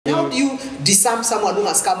disarm someone who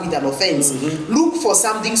has come with an offense. Look for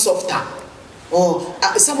something softer. Or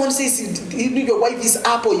someone says your wife is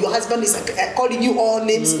up or your husband is calling you all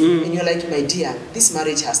names, and you're like, my dear, this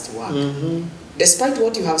marriage has to work. Despite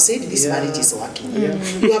what you have said, this marriage is working.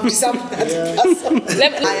 You have disarmed that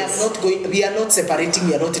person. We are not separating,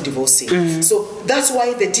 we are not divorcing. So that's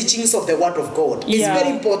why the teachings of the Word of God is very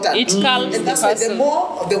important. It calms and that's why the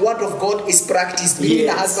more the Word of God is practiced between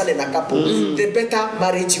a husband and a couple, the better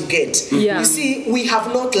marriage you get. You see, we have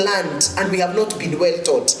not learned and we have not been well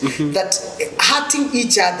taught that hurting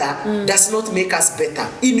each other does not make us better.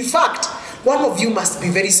 In fact, one of you must be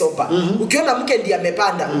very sober. Ukiona mke ndiye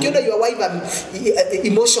amepanda, ukiona your wife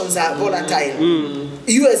emotions are volatile,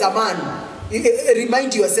 you as a man,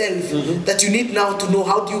 remind yourself that you need now to know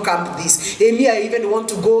how do you camp this. Hey, me, I even want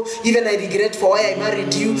to go, even I regret for why I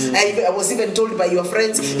married you. I was even told by your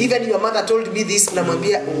friends, even your mother told me this.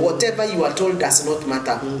 Whatever you are told does not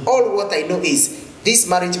matter. All what I know is this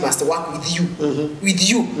marriage must work with you. With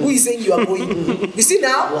you. Who is saying you are going? You see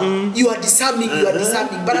now, you are disarming,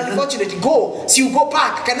 but unfortunately, go. So you go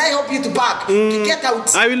park. Can I help you to park? To get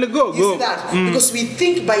out. I will go. You see that? Because we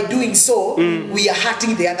think by doing so, we are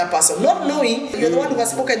hurting the other person. Not knowing you're the one who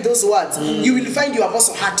has spoken those words, you will find you have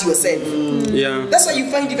also hurt yourself. That's why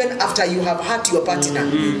you find even after you have hurt your partner,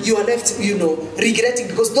 you are left, regretting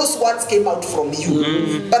because those words came out from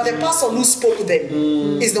you. But the person who spoke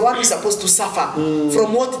them is the one who is supposed to suffer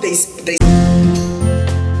from what they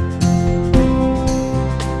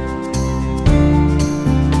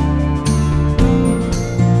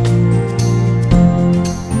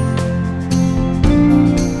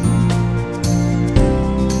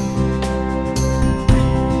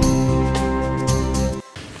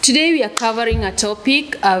Today we are covering a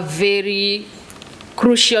topic, a very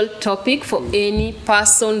crucial topic for any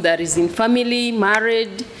person that is in family,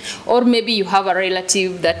 married, or maybe you have a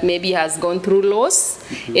relative that maybe has gone through loss,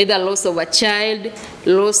 either loss of a child,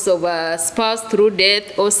 loss of a spouse through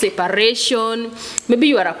death or separation. Maybe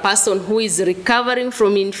you are a person who is recovering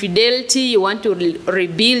from infidelity. You want to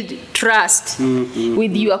rebuild trust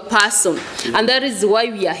with your person. And that is why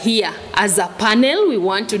we are here. As a panel, we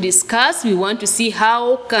want to discuss, we want to see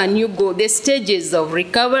how can you go the stages of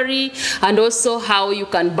recovery and also how you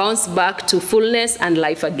can bounce back to fullness and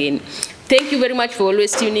life again. Thank you very much for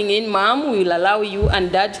always tuning in, Mom. We will allow you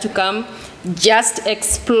and Dad to come just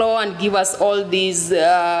explore and give us all these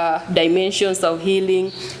dimensions of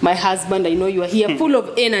healing. My husband, I know you are here full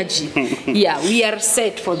of energy. Yeah, we are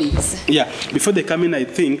set for this. Yeah, before they come in, I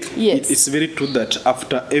think it's very true that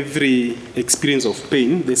after every experience of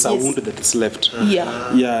pain, there's a wound that is left.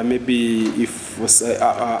 Yeah, maybe if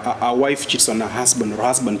a wife cheats on a husband or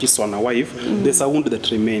husband cheats on a wife, there's a wound that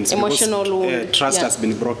remains. Emotional wound. Trust has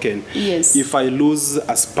been broken. If I lose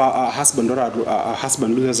a husband or a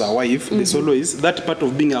husband loses a wife, there's always that part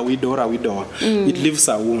of being a widow or a widower. It leaves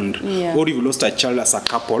a wound. Or you've lost a child as a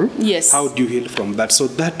couple. How do you heal from that? So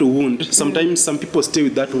that wound, sometimes some people stay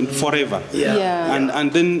with that wound forever.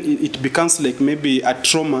 And then it becomes like maybe a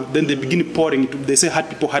trauma. Then they begin pouring it. They say hurt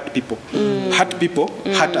people, hurt people. Hurt people,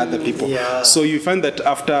 hurt other people. So you find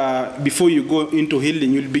that before you go into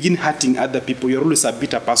healing, you'll begin hurting other people. You're always a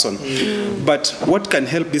bitter person. But what can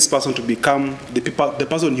help this person to become the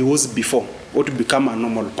person he was before, or to become a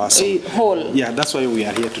normal person? Whole. Yeah, that's why we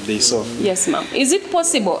are here today. So yes, ma'am. Is it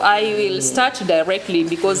possible? I will start directly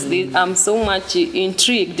because I'm so much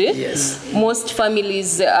intrigued. Most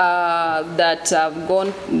families that have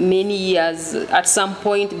gone many years, at some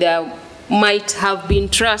point there might have been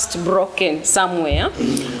trust broken somewhere.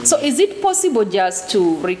 So is it possible just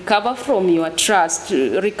to recover from your trust,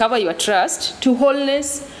 recover your trust to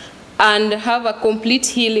wholeness and have a complete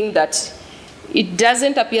healing that it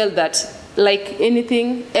doesn't appear that like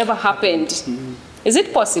anything ever happened? Is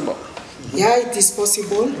it possible? Yeah, it is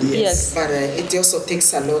possible. But it also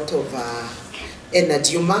takes a lot of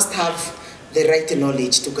energy. You must have the right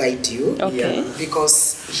knowledge to guide you.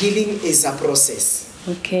 Because healing is a process.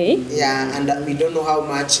 And we don't know how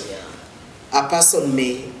much a person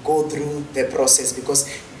may go through the process because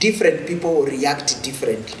different people will react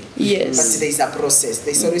differently. But there is a process.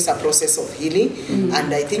 There's always a process of healing.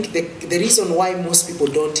 And I think the reason why most people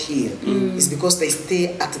don't heal is because they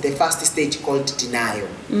stay at the first stage called denial.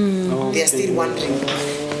 They are still wondering,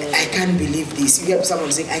 I can't believe this. You hear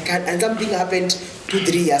someone saying, I can't, and something happened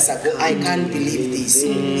 2-3 years ago. I can't believe this.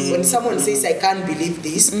 When someone says, I can't believe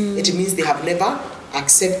this, it means they have never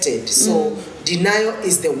accepted. So denial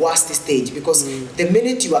is the worst stage because the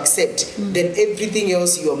minute you accept, then everything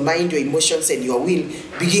else, your mind, your emotions, and your will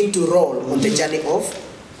begin to roll on the journey of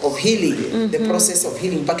of healing, the process of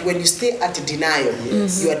healing. But when you stay at denial,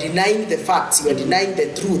 you are denying the facts, you are denying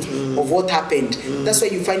the truth of what happened. That's why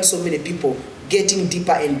you find so many people getting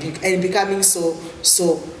deeper and becoming so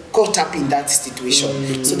caught up in that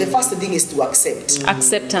situation. So the first thing is to accept.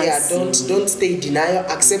 Acceptance. Yeah, don't stay in denial.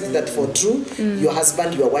 Accept that for true, your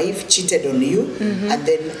husband, your wife cheated on you, and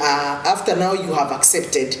then after now you have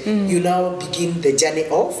accepted, you now begin the journey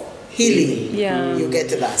of healing. Yeah. You get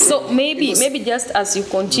that. So maybe just as you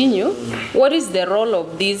continue, what is the role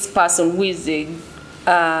of this person who is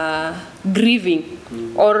grieving,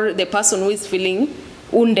 or the person who is feeling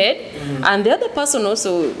wounded, and the other person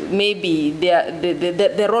also, maybe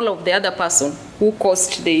the role of the other person who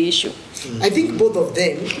caused the issue? I think both of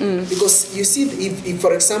them, because you see, if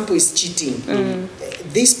for example is cheating,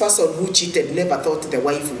 this person who cheated never thought the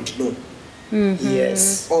wife would know.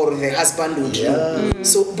 Yes. Or the husband would know.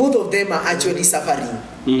 So both of them are actually suffering.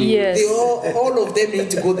 Yes. They all of them need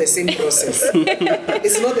to go the same process.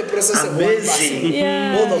 It's not the process of one person.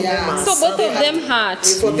 Yeah. Both of them are So both of them hurt.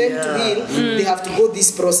 For them to heal, they have to go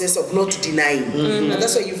this process of not denying. And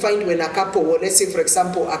that's why you find when a couple, or let's say for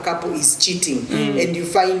example, a couple is cheating, and you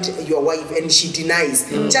find your wife and she denies,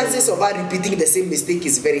 chances of her repeating the same mistake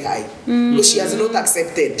is very high, because she has not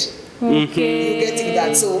accepted. Okay. You're getting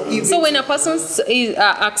that. So when a person is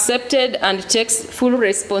accepted and takes full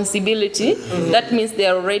responsibility, that means they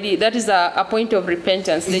are already, that is a point of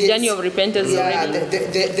repentance. The journey of repentance is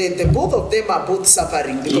already. The both of them are both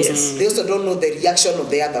suffering, because they also don't know the reaction of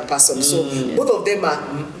the other person. So both of them are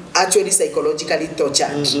actually psychologically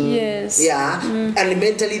tortured. Yes. Yeah. And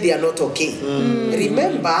mentally they are not okay.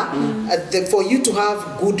 Remember, for you to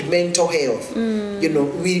have good mental health, you know,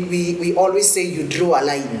 we always say you draw a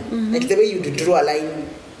line. Like the way you draw a line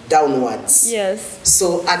downwards. Yes.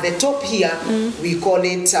 So at the top here, we call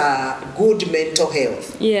it good mental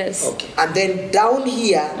health. Yes. Okay. And then down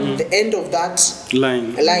here, the end of that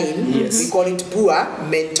line, we call it poor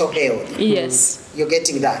mental health. Yes. You're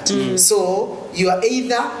getting that. So you are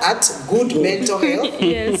either at good mental health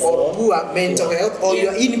or poor mental health, or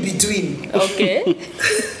you're in between. Okay.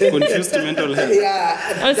 Confused mental health.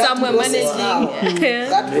 Yeah. Or somewhere managing.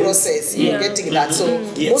 That process, you're getting that. So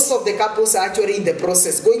most of the couples are actually in the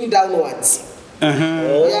process, going downwards.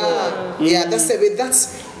 Yeah, that's the way.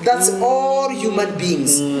 That's all human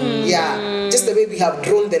beings. Yeah, just the way we have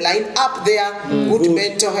drawn the line up there, good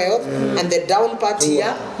mental health, and the down part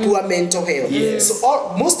here, poor mental health.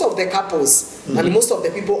 So most of the couples and most of the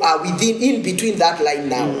people are in between that line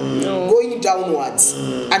now, going downwards,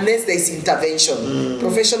 unless there is intervention,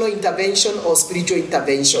 professional intervention or spiritual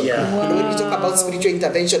intervention. And when we talk about spiritual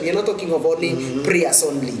intervention, we're not talking of only prayers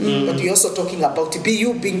only, but we're also talking about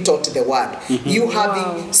you being taught the word, you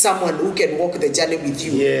having someone who can walk the journey with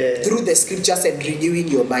you through the scriptures and renewing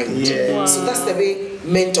your mind. So that's the way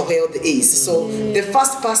mental health is. So the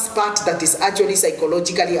first part that is actually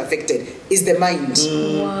psychologically affected is the mind.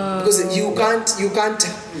 Because you can't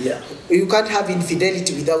have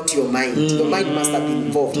infidelity without your mind. Your mind must have been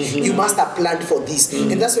involved. You must have planned for this.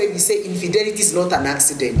 And that's why we say infidelity is not an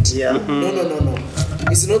accident. No.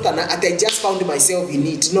 It's not I just found myself in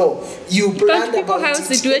it. No, you planned people about have it.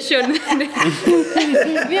 Situation.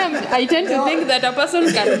 I tend to think that a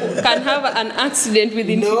person can have an accident with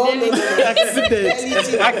infidelity. No.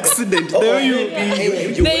 Accident.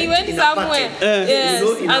 They went somewhere,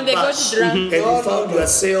 and they got drunk. And you found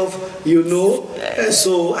yourself,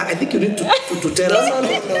 so I think you need to tell us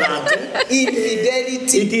that.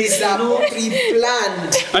 Infidelity is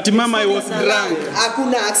pre-planned. At mama, I was drunk.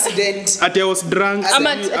 Hakuna accident. At I was drunk. I'm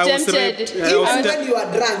tempted. Even when you are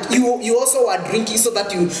drunk, you also are drinking so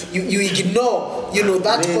that you ignore,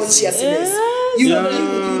 that consciousness.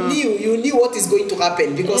 You knew what is going to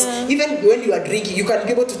happen, because even when you are drinking, you can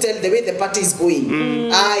be able to tell the way the party is going. We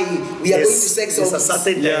are going to sex. There's a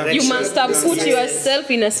certain direction. You must have put yourself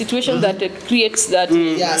in a situation that creates that.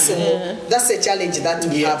 So that's a challenge that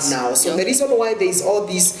we have now. So the reason why there is all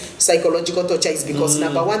this psychological torture is because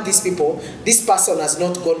number one, this person has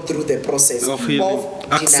not gone through the process of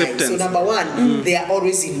acceptance. So number one, they are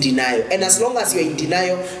always in denial, and as long as you are in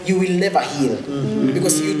denial, you will never heal,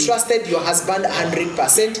 because you trusted your husband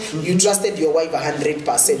 100%, you trusted your wife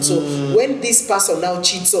 100%. So when this person now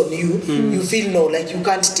cheats on you, you feel like you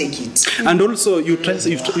can't take it. And also you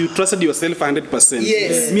trusted yourself 100%.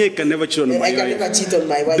 Yes. Me, I can never cheat on my wife. I can never cheat on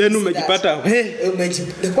my wife. Then umejipata,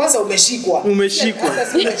 kwanza umeshikwa.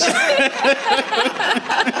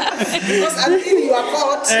 Because until you are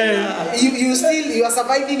caught, you are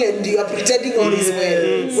surviving and you are pretending all is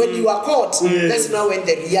well. When you are caught, that's now when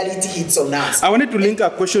the reality hits on us. I wanted to link a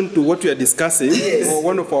question to what we are discussing. Yes.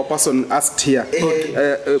 One of our person asked here,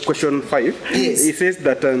 question 5. Yes. He says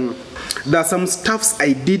that there are some stuffs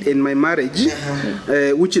I did in my marriage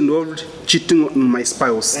which involved cheating on my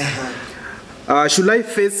spouse. Should I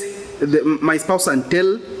face my spouse and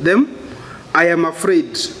tell them? I am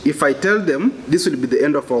afraid if I tell them, this will be the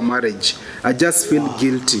end of our marriage. I just feel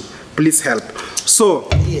guilty. Please help. So,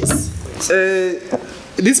 yes.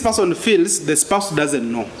 This person feels the spouse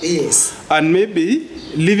doesn't know. Yes. And maybe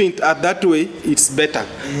living it that way, it's better.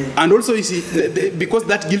 And also, you see, because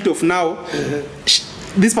that guilt of now,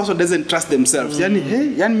 this person doesn't trust themselves. Again,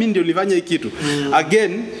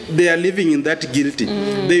 they are living in that guilty.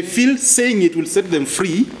 They feel saying it will set them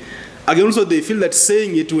free. Again, also they feel that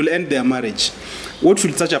saying it will end their marriage. What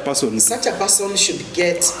should such a person do? Such a person should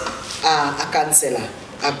get a counselor,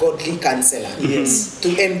 a godly counselor,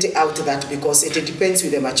 to empty out that, because it depends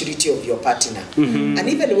with the maturity of your partner. And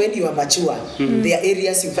even when you are mature, there are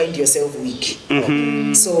areas you find yourself weak.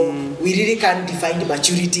 So we really can't define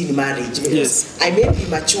maturity in marriage, because I may be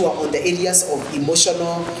mature on the areas of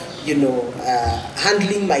emotional,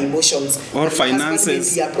 handling my emotions, or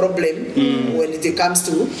finances. May be a problem when it comes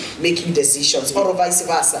to making decisions, or vice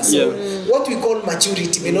versa. So what we call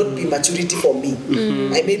maturity may not be maturity for me.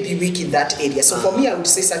 I may be weak in that area. So for me, I would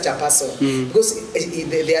say such a person, because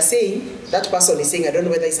they are saying, that person is saying, I don't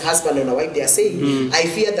know whether it's a husband or a wife, they are saying, I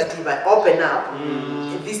fear that if I open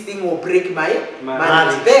up, this thing will break my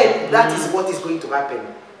marriage. Then that is what is going to happen.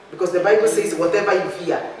 Because the Bible says, whatever you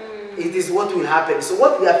fear, it is what will happen. So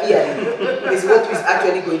what we are fearing is what is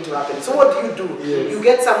actually going to happen. So what do? You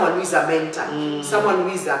get someone who is a mentor, someone who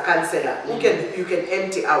is a counselor, who you can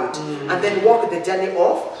empty out, and then walk the journey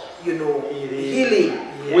of, healing.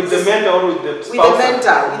 With the mentor or with the spouse?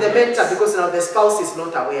 With the mentor, because now the spouse is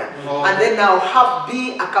not aware. And then now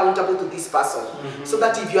be accountable to this person. So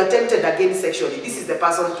that if you are tempted again sexually, this is the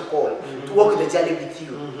person to call, to walk the journey with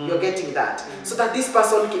you. You're getting that. So that this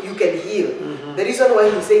person, you can heal. The reason why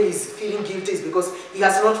he's saying he's feeling guilty is because he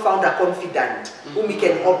has not found a confidant whom he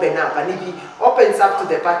can open up. And if he opens up to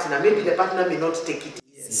the partner, maybe the partner may not take it.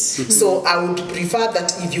 So I would prefer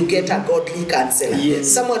that if you get a godly counselor,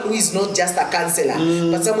 someone who is not just a counselor,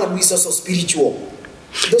 but someone who is also spiritual.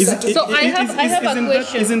 I have a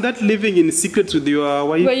question. Isn't that living in secret with your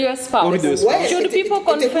wife? With your spouse. Or with your spouse? Well, should people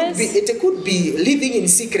confess? It could be living in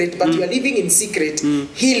secret, but you are living in secret,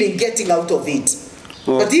 healing, getting out of it.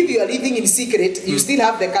 But if you are living in secret, you still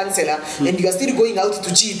have the counselor, and you are still going out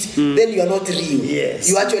to cheat, then you are not real.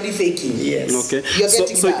 You are actually faking. Okay. You are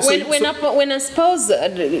getting that. When a spouse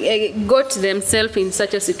got themselves in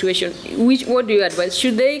such a situation, what do you advise?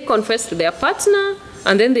 Should they confess to their partner,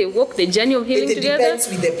 and then they walk the journey of healing together, depends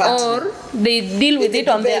with the partner. or they deal with it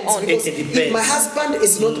on their own? If my husband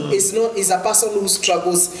is a person who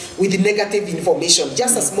struggles with negative information,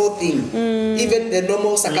 just a small thing, even the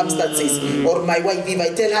normal circumstances, or my wife, if I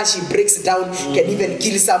tell her, she breaks down, can even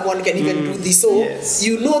kill someone, can even do this. So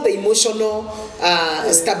you know the emotional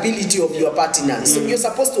stability of your partner. So you're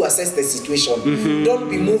supposed to assess the situation. Don't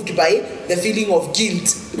be moved by the feeling of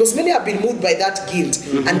guilt, because many have been moved by that guilt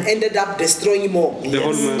and ended up destroying more.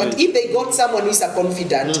 But if they got someone who is a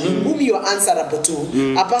confidant, whom you are answerable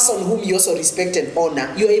to, a person whom you also respect and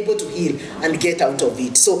honor, you are able to heal and get out of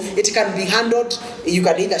it. So it can be handled. You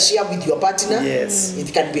can either share with your partner.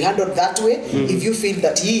 It can be handled that way if you feel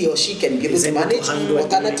that he or she can be able to manage.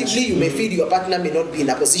 Alternatively, you may feel your partner may not be in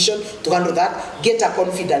a position to handle that. Get a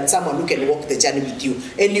confidant, someone who can walk the journey with you,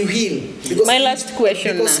 and you heal. Because my last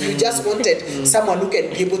question. Because you just wanted someone who can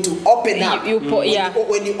be able to open up.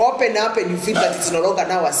 When you open up and you feel that it's no longer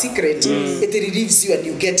now a secret, it relieves you and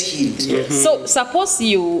you get healed. So suppose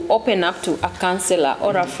you open up to a counselor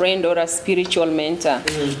or a friend or a spiritual mentor,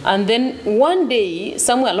 and then one day,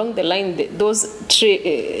 somewhere along the line, those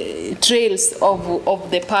trails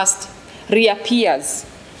of the past reappears.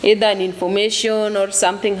 Either an information or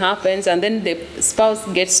something happens, and then the spouse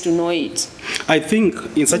gets to know it. I think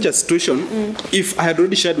in such a situation, if I had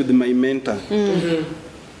already shared with my mentor,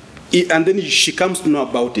 and then she comes to know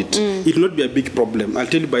about it, it will not be a big problem. I'll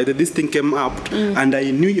tell you, by the this thing came up, and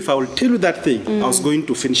I knew if I will tell you that thing, I was going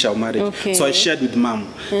to finish our marriage. So I shared with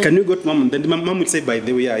mom. Can you go to mom? And then mom will say, by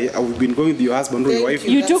the way, I've been going with your husband or your wife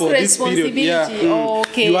you took for this period.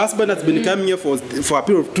 Your husband has been coming here for a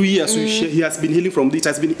period of 2 years. So he has been healing from this,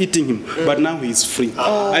 has been eating him, but now he is free.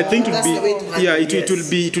 I think it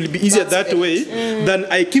will be easier that way than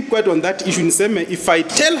I keep quiet on that issue. If I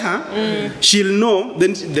tell her, she'll know,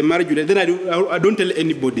 then the marriage marriage will end. Then I don't tell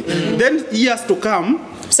anybody. Then years to come,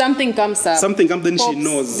 something comes up. Something comes, then Pops. she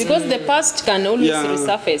knows. Because the past can always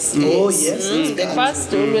resurface. Oh, yes. The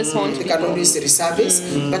past always haunts people. It can always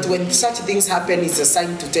resurface. But when such things happen, it's a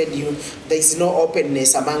sign to tell you there is no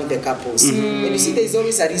openness among the couples. And you see, there is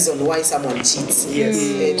always a reason why someone cheats. Yes.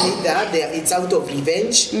 Either it's out of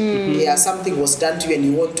revenge, something was done to you and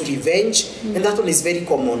you want to revenge, and that one is very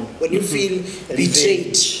common. When you feel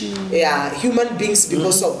betrayed, human beings,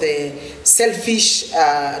 because of the selfish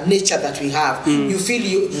nature that we have, you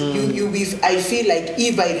feel I feel like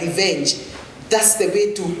if I revenge, that's the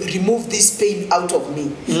way to remove this pain out of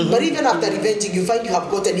me. But even after revenging, you find you have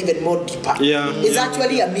gotten even more deeper. It's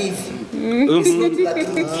actually a myth. It's not that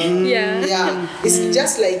it's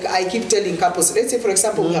just like I keep telling couples. Let's say, for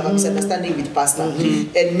example, we have a misunderstanding with pastor,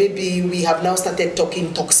 and maybe we have now started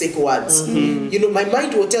talking toxic words. You know, my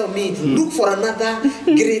mind will tell me, look for another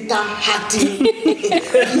greater, hearty,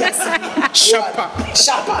 sharper.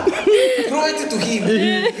 Throw it to him.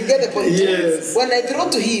 You get the point? Yes. When I throw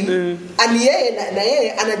to him, and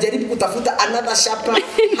anajaribu kutafuta another sharper,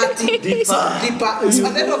 hearty, deeper. So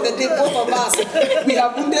at the end of the day, both of us, we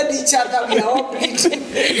have wounded each other. We are all bleeding.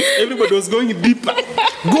 Everybody was going deeper.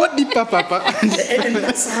 Go deeper, Papa. And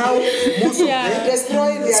that's how most of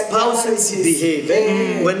the spouses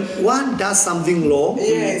behave. When one does something wrong,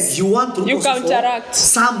 you want to counteract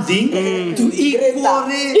something to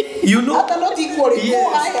equally, not equally,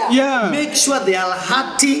 go higher. Make sure they are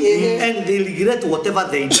happy and they regret whatever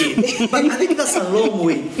they did. But I think that's a long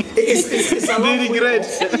way. It's a long way of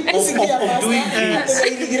doing things.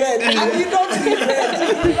 They regret. And you don't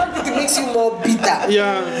regret. It makes you more bitter.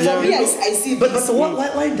 For me, I see. But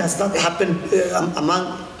why does that happen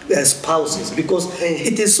among spouses? Because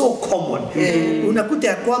it is so common. Unakuta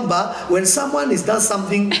ya kwamba when someone has done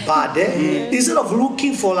something bad, instead of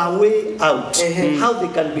looking for a way out, how they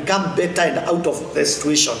can become better and out of the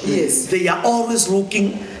situation, they are always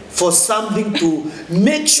looking for something to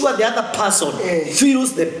make sure the other person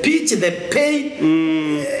feels the pinch, the pain.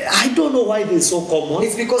 I don't know why this is so common.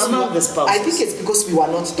 It's because among the spouses. I think it's because we were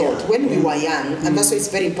not taught when we were young, and that's why it's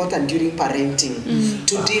very important during parenting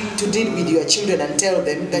to deal with your children and tell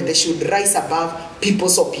them that they should rise above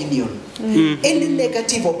people's opinion. Any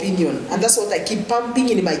negative opinion, and that's what I keep pumping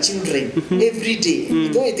in my children every day.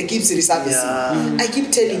 Though it keeps resurfacing, I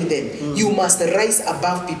keep telling them you must rise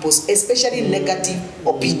above people's, especially negative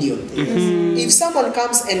opinion. If someone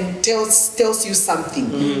comes and tells you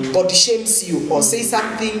something, body shames you, or say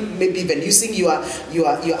something, maybe even using your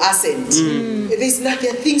accent,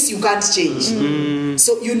 there are things you can't change.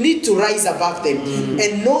 So you need to rise above them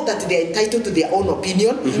and know that they are entitled to their own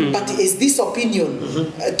opinion. But is this opinion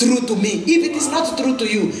true to me? If it is not true to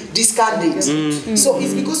you, discard it. So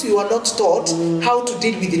it's because we were not taught how to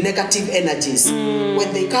deal with the negative energies.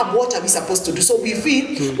 When they come, what are we supposed to do? So we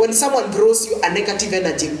feel when someone throws you a negative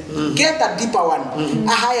energy, get a deeper one,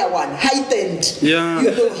 a higher one, heightened.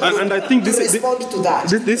 And I think to respond to that.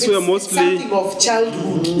 This were mostly something of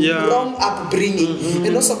childhood, wrong upbringing,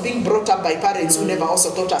 and also being brought up by parents who never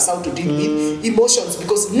also taught us how to deal with emotions,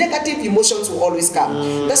 because negative emotions will always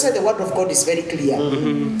come. That's why the word of God is very clear.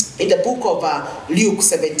 In the book of Luke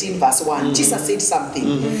 17 verse 1, Jesus said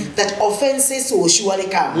something that offenses will surely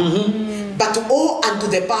come, but woe unto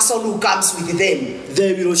the person who comes with them.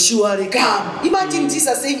 They will surely come. Imagine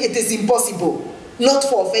Jesus saying it is impossible not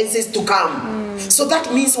for offenses to come. So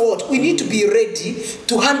that means what? We need to be ready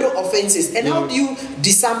to handle offenses. And how do you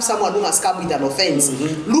disarm someone who has come with an offense?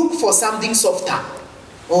 Look for something softer.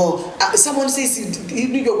 Or someone says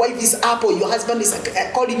your wife is up, or your husband is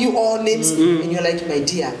calling you all names, and you're like, my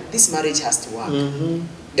dear, this marriage has to work.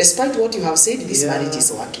 Despite what you have said, this marriage is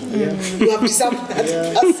working. You have disarmed that.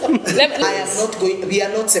 We are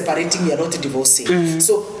not separating, we are not divorcing.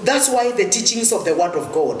 So that's why the teachings of the word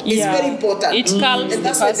of God is very important. It calms and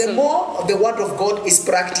that's why the more of the word of God is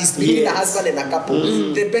practiced between a husband and a couple,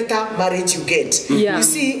 the better marriage you get. You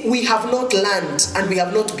see, we have not learned and we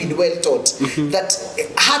have not been well taught that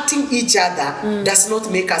hurting each other does not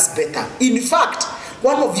make us better. In fact,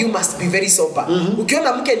 one of you must be very sober.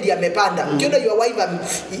 Ukiona mke ndiye amepanda, ukiona your wife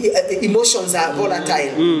emotions are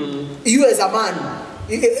volatile, you as a man,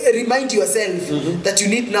 remind yourself that you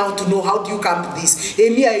need now to know how do you come to this. Hey,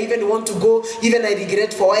 me, I even want to go, even I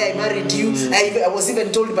regret for why I married you. I was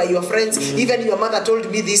even told by your friends, even your mother told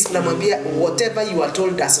me this. Whatever you are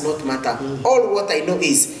told does not matter. All what I know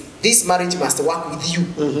is this marriage must work with you.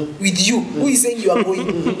 With you. Who is saying you are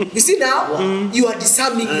going? You see now, you are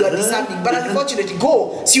disarming, but unfortunately,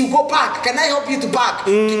 go. So you go park. Can I help you to park?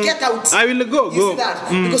 To get out. I will go. You see that?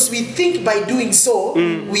 Because we think by doing so,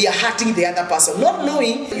 we are hurting the other person. Not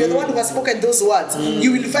knowing you're the one who has spoken those words,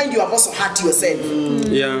 you will find you have also hurt yourself.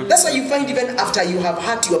 Yeah. That's why you find even after you have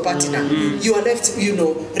hurt your partner, you are left,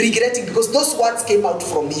 regretting because those words came out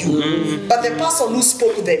from you. But the person who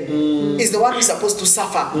spoke them is the one who is supposed to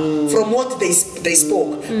suffer from what they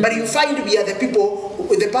spoke. But you find we are the people,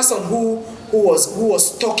 the person who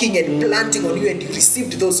was talking and planting on you and you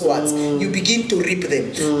received those words, you begin to reap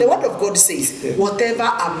them. The word of God says, whatever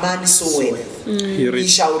a man soweth, he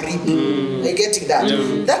shall reap. Are you getting that?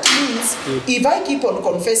 That means if I keep on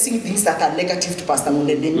confessing things that are negative to Pastor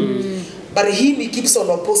Munene, but he keeps on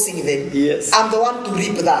opposing them, I'm the one to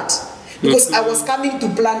reap that. Because I was coming to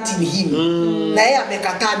plant in him. He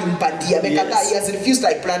has refused,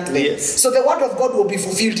 I plant them. So the word of God will be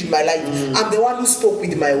fulfilled in my life. I'm the one who spoke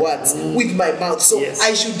with my words, with my mouth. So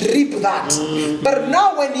I should reap that. But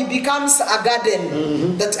now when he becomes a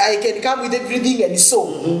garden, that I can come with everything and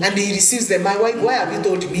sow, and he receives them, my wife, why have you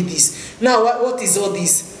told me this? Now what is all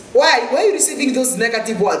this? Why are you receiving those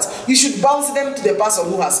negative words? You should bounce them to the person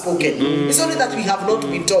who has spoken. It's only that we have not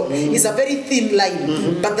been taught. It's a very thin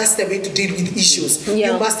line, but that's the way to deal with issues.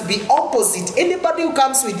 You must be opposite. Anybody who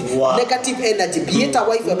comes with negative energy, be it a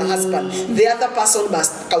wife or a husband, the other person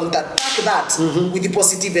must counterattack that with the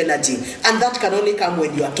positive energy. And that can only come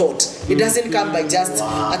when you are taught. It doesn't come by just,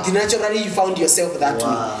 naturally you found yourself that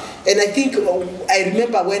way. And I think, I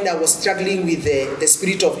remember when I was struggling with the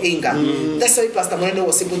spirit of anger, that's why Pastor Munene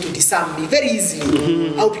was able to disarm me very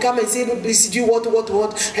easily. I would come and say, please do what?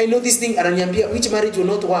 I know this thing, and which marriage will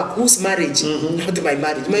not work? Whose marriage? Not my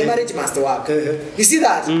marriage. My marriage must work. You see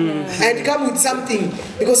that? I'd come with something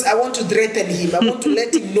because I want to threaten him. I want to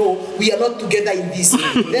let him know we are not together in this.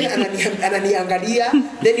 Then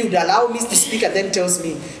he would allow me to speak and then tells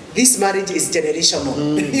me, this marriage is generational.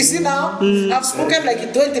 You see now? I've spoken like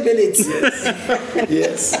in 20 minutes.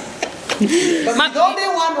 Yes. But with only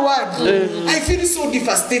one word, I feel so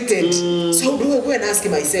devastated. So do I go and ask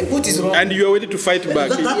myself, what is wrong? And you are ready to fight back.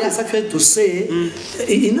 That is actually to say,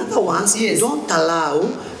 in other words, don't allow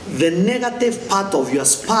the negative part of your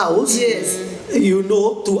spouse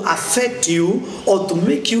to affect you or to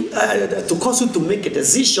make you, to cause you to make a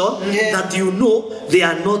decision that they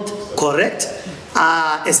are not correct.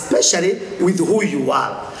 Especially with who you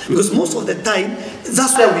are, because most of the time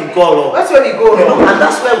that's where we go wrong. That's where we go wrong, and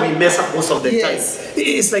that's where we mess up most of the time.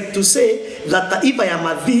 It's like to say that if I am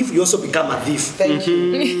a thief, you also become a thief. Thank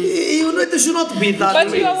you. It should not be that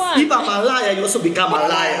but way. You are if I'm a liar, you also become a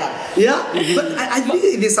liar. Yeah, but I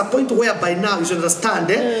think there's a point where by now you should understand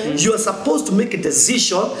you are supposed to make a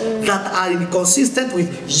decision that are inconsistent with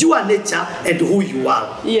your nature and who you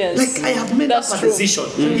are. Yes, like I have made up a decision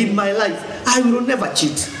in my life. I will never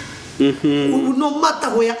cheat. No matter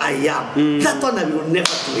where I am, that one I will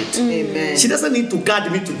never do it. Amen. She doesn't need to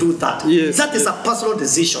guard me to do that. That is a personal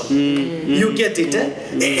decision. You get it?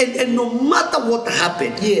 And no matter what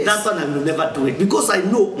happened, that one I will never do it. Because I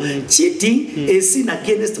know cheating is sin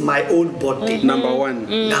against my own body. Number one.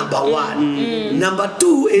 Number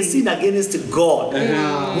two is sin against God.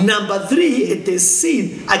 Number three, it is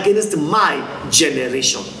sin against my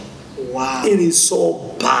generation. Wow. It is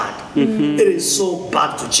so bad. It is so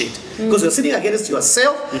bad to cheat. Because you are sinning against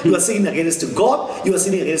yourself, you are sinning against God, you are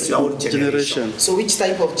sinning against your own generation. So which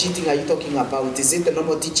type of cheating are you talking about? Is it the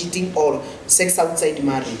normal cheating or sex outside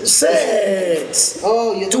marriage? Sex!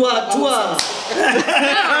 Oh, you're talking about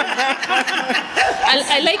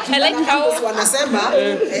I like how wanasema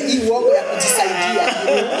hii uongo ya kujisaidia.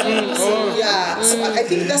 So I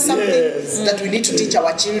think that's something that we need to teach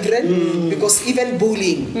our children, because even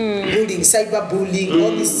bullying, cyberbullying,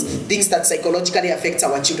 all these things that psychologically affects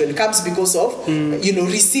our children comes because of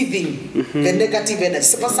receiving the negative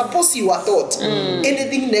energy. But suppose you are taught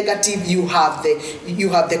anything negative, you have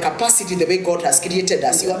the capacity, the way God has created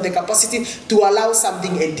us, you have the capacity to allow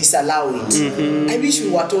something and disallow it. I wish we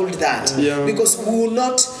were told that, because we will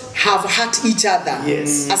not have hurt each other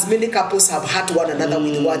as many couples have hurt one another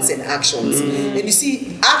with words and actions. And you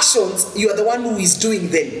see, actions, you are the one who is doing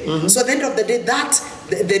them. So at the end of the day,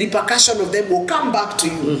 the repercussion of them will come back to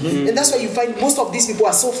you. And that's why you find most of these people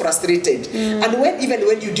are so frustrated. And even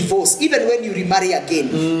when you divorce, even when you remarry again,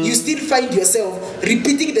 you still find yourself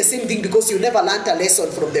repeating the same thing because you never learned a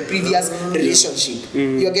lesson from the previous relationship.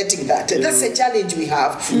 You're getting that. That's a challenge we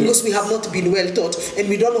have, because we have not been well taught and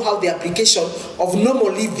we don't know how the application of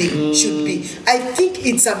normal living everything should be. I think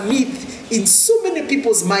it's a myth in so many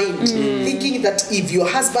people's mind, thinking that if your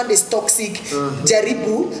husband is toxic,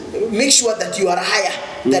 jaribu, make sure that you are higher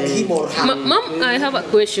than him or her. Mom, I have a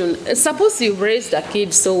question. Suppose you've raised a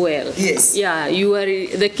kid so well. Yes. Yeah,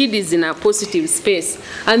 the kid is in a positive space,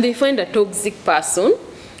 and they find a toxic person.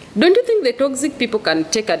 Don't you think the toxic people can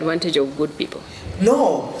take advantage of good people?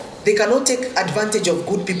 No, they cannot take advantage of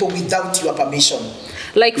good people without your permission.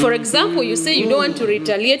 Like, for example, you say you don't want to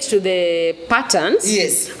retaliate to the patterns.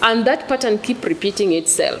 Yes. And that pattern keep repeating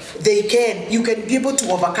itself. They can. You can be able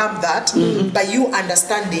to overcome that by you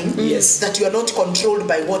understanding that you are not controlled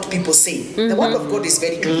by what people say. The word of God is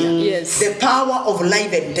very clear. Yes. The power of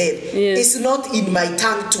life and death is not in my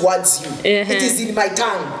tongue towards you. It is in my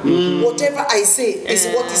tongue. Whatever I say is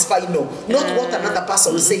what is final, not what another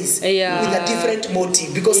person says with a different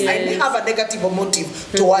motive. Because I may have a negative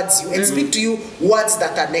motive towards you and speak to you words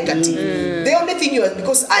that are negative. The only thing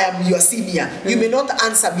because I am your senior, you may not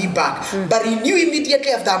answer me back, but in you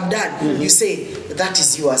immediately after I'm done, you say that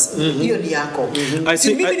is yours. Hiyo ni yako.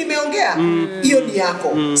 Si mimi nimeongea, hiyo ni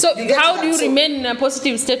yako. So how do you remain in a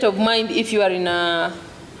positive state of mind if you are in a...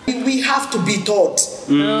 We have to be taught.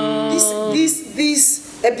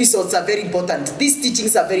 These episodes are very important. These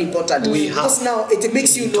teachings are very important because now it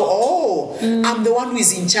makes you know, I'm the one who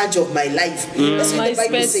is in charge of my life. That's what the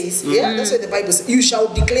Bible says. That's what the Bible says. You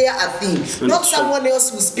shall declare a thing, not someone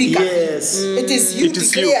else who speak a thing. It is you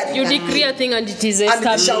declare. You declare a thing and it is established.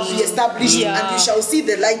 And it shall be established, and you shall see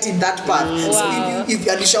the light in that path. So and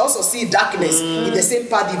you shall also see darkness in the same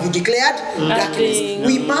path. If you declared darkness,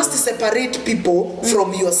 we must separate people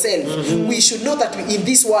from yourself. We should know that in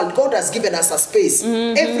this world, God has given us a space.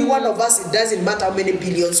 Every one of us, it doesn't matter how many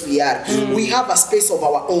billions we are, we have a space of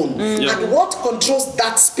our own. And what controls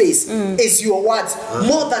that space is your words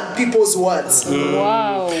more than people's words.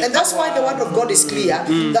 Wow. And that's why the word of God is clear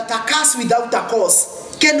that a curse without a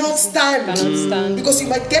cause cannot stand. Because you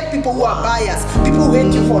might get people who are biased, people who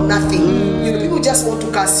hate you for nothing. You know, people just want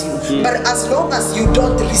to curse you. But as long as you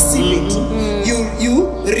don't receive it, you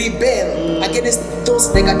rebel against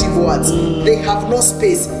those negative words. They have no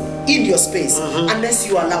space in your space unless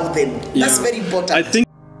you allow them. That's very important. I think